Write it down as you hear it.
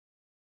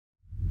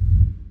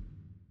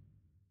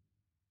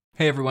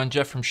Hey everyone,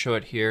 Jeff from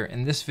Showit here.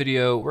 In this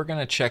video, we're going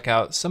to check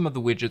out some of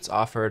the widgets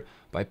offered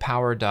by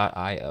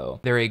Power.io.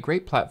 They're a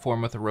great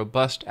platform with a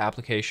robust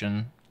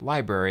application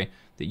library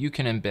that you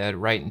can embed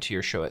right into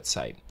your Showit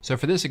site. So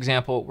for this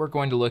example, we're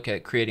going to look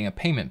at creating a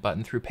payment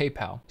button through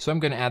PayPal. So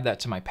I'm going to add that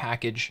to my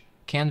package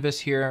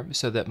canvas here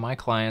so that my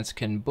clients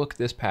can book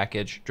this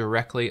package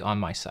directly on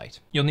my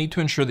site. You'll need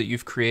to ensure that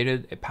you've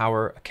created a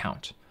Power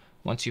account.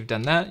 Once you've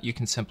done that, you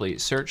can simply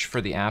search for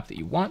the app that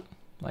you want,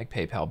 like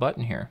PayPal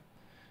button here.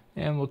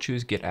 And we'll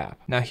choose Get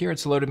App. Now here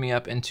it's loaded me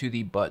up into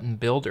the button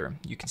builder.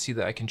 You can see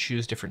that I can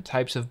choose different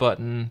types of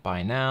button: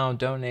 buy now,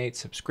 donate,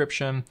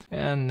 subscription.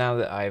 And now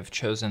that I've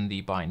chosen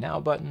the buy now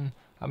button,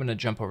 I'm going to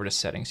jump over to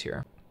settings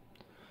here.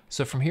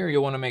 So from here,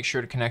 you'll want to make sure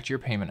to connect your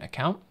payment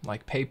account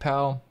like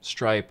PayPal,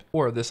 Stripe,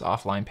 or this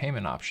offline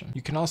payment option.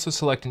 You can also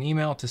select an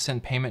email to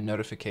send payment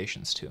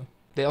notifications to.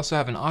 They also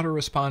have an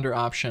autoresponder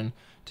option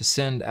to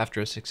send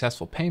after a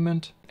successful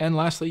payment. And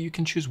lastly, you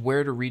can choose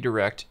where to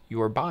redirect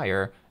your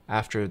buyer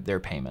after their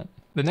payment.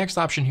 The next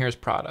option here is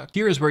product.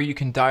 Here is where you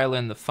can dial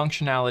in the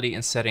functionality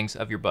and settings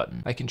of your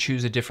button. I can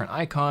choose a different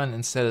icon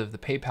instead of the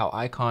PayPal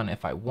icon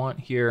if I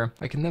want here.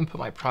 I can then put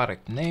my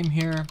product name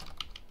here,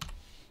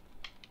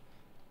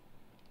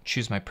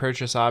 choose my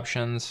purchase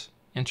options,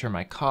 enter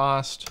my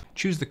cost,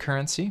 choose the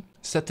currency,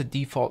 set the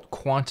default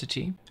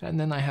quantity, and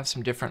then I have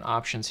some different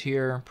options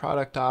here: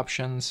 product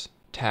options,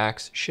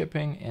 tax,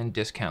 shipping, and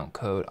discount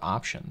code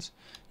options.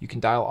 You can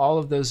dial all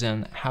of those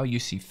in how you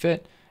see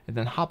fit, and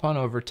then hop on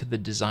over to the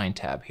design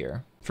tab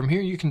here. From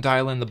here you can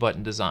dial in the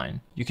button design.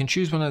 You can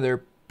choose one of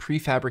their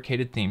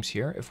prefabricated themes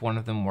here if one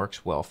of them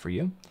works well for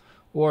you,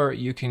 or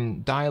you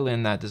can dial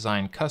in that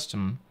design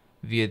custom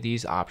via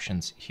these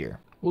options here.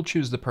 We'll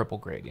choose the purple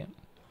gradient.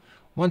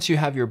 Once you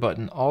have your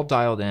button all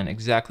dialed in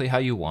exactly how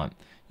you want,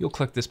 you'll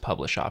click this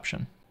publish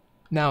option.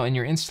 Now in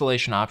your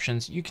installation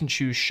options, you can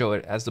choose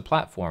Showit as the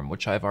platform,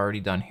 which I've already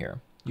done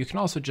here. You can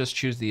also just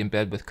choose the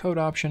embed with code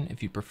option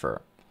if you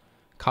prefer.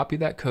 Copy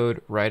that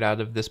code right out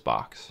of this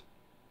box.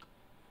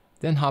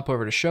 Then hop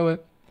over to Showit,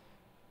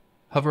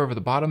 hover over the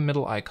bottom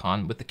middle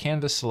icon with the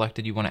canvas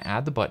selected you want to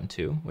add the button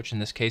to, which in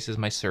this case is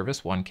my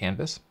Service 1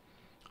 canvas.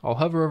 I'll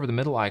hover over the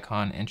middle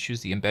icon and choose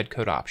the embed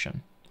code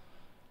option.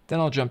 Then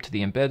I'll jump to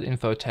the embed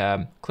info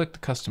tab, click the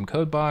custom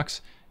code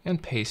box,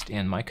 and paste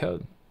in my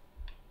code.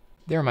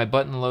 There my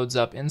button loads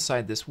up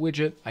inside this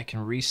widget. I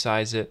can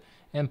resize it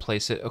and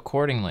place it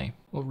accordingly.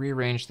 We'll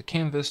rearrange the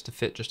canvas to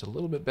fit just a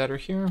little bit better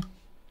here.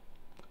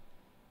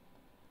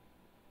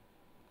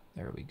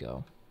 There we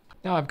go.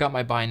 Now I've got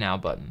my buy now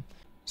button,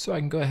 so I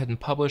can go ahead and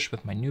publish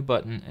with my new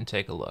button and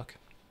take a look.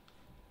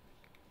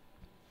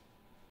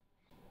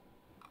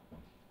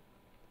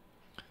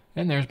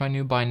 And there's my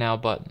new buy now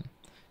button.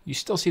 You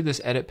still see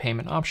this edit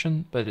payment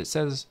option, but it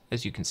says,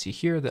 as you can see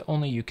here, that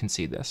only you can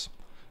see this.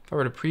 If I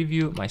were to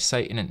preview my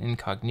site in an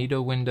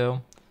incognito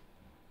window,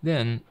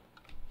 then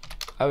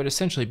I would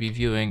essentially be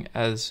viewing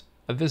as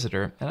a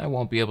visitor and I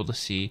won't be able to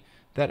see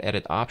that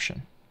edit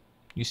option.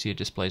 You see it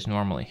displays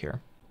normally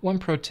here. One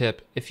pro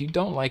tip: if you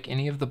don't like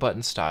any of the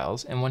button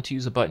styles and want to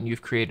use a button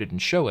you've created and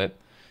show it,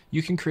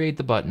 you can create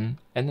the button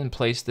and then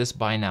place this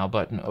buy now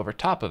button over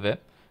top of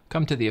it,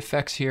 come to the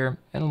effects here,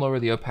 and lower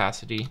the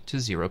opacity to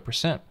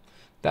 0%.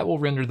 That will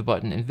render the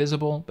button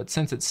invisible, but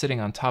since it's sitting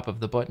on top of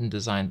the button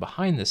design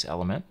behind this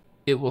element,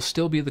 it will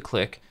still be the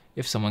click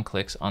if someone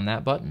clicks on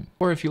that button.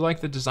 Or if you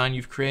like the design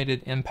you've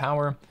created in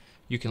Power,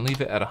 you can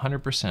leave it at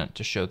 100%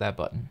 to show that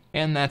button.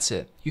 And that's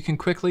it. You can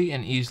quickly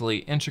and easily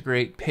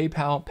integrate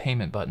PayPal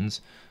payment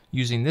buttons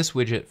using this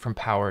widget from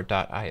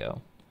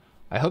Power.io.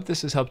 I hope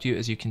this has helped you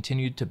as you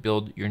continue to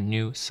build your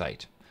new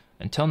site.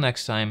 Until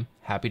next time,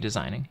 happy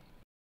designing.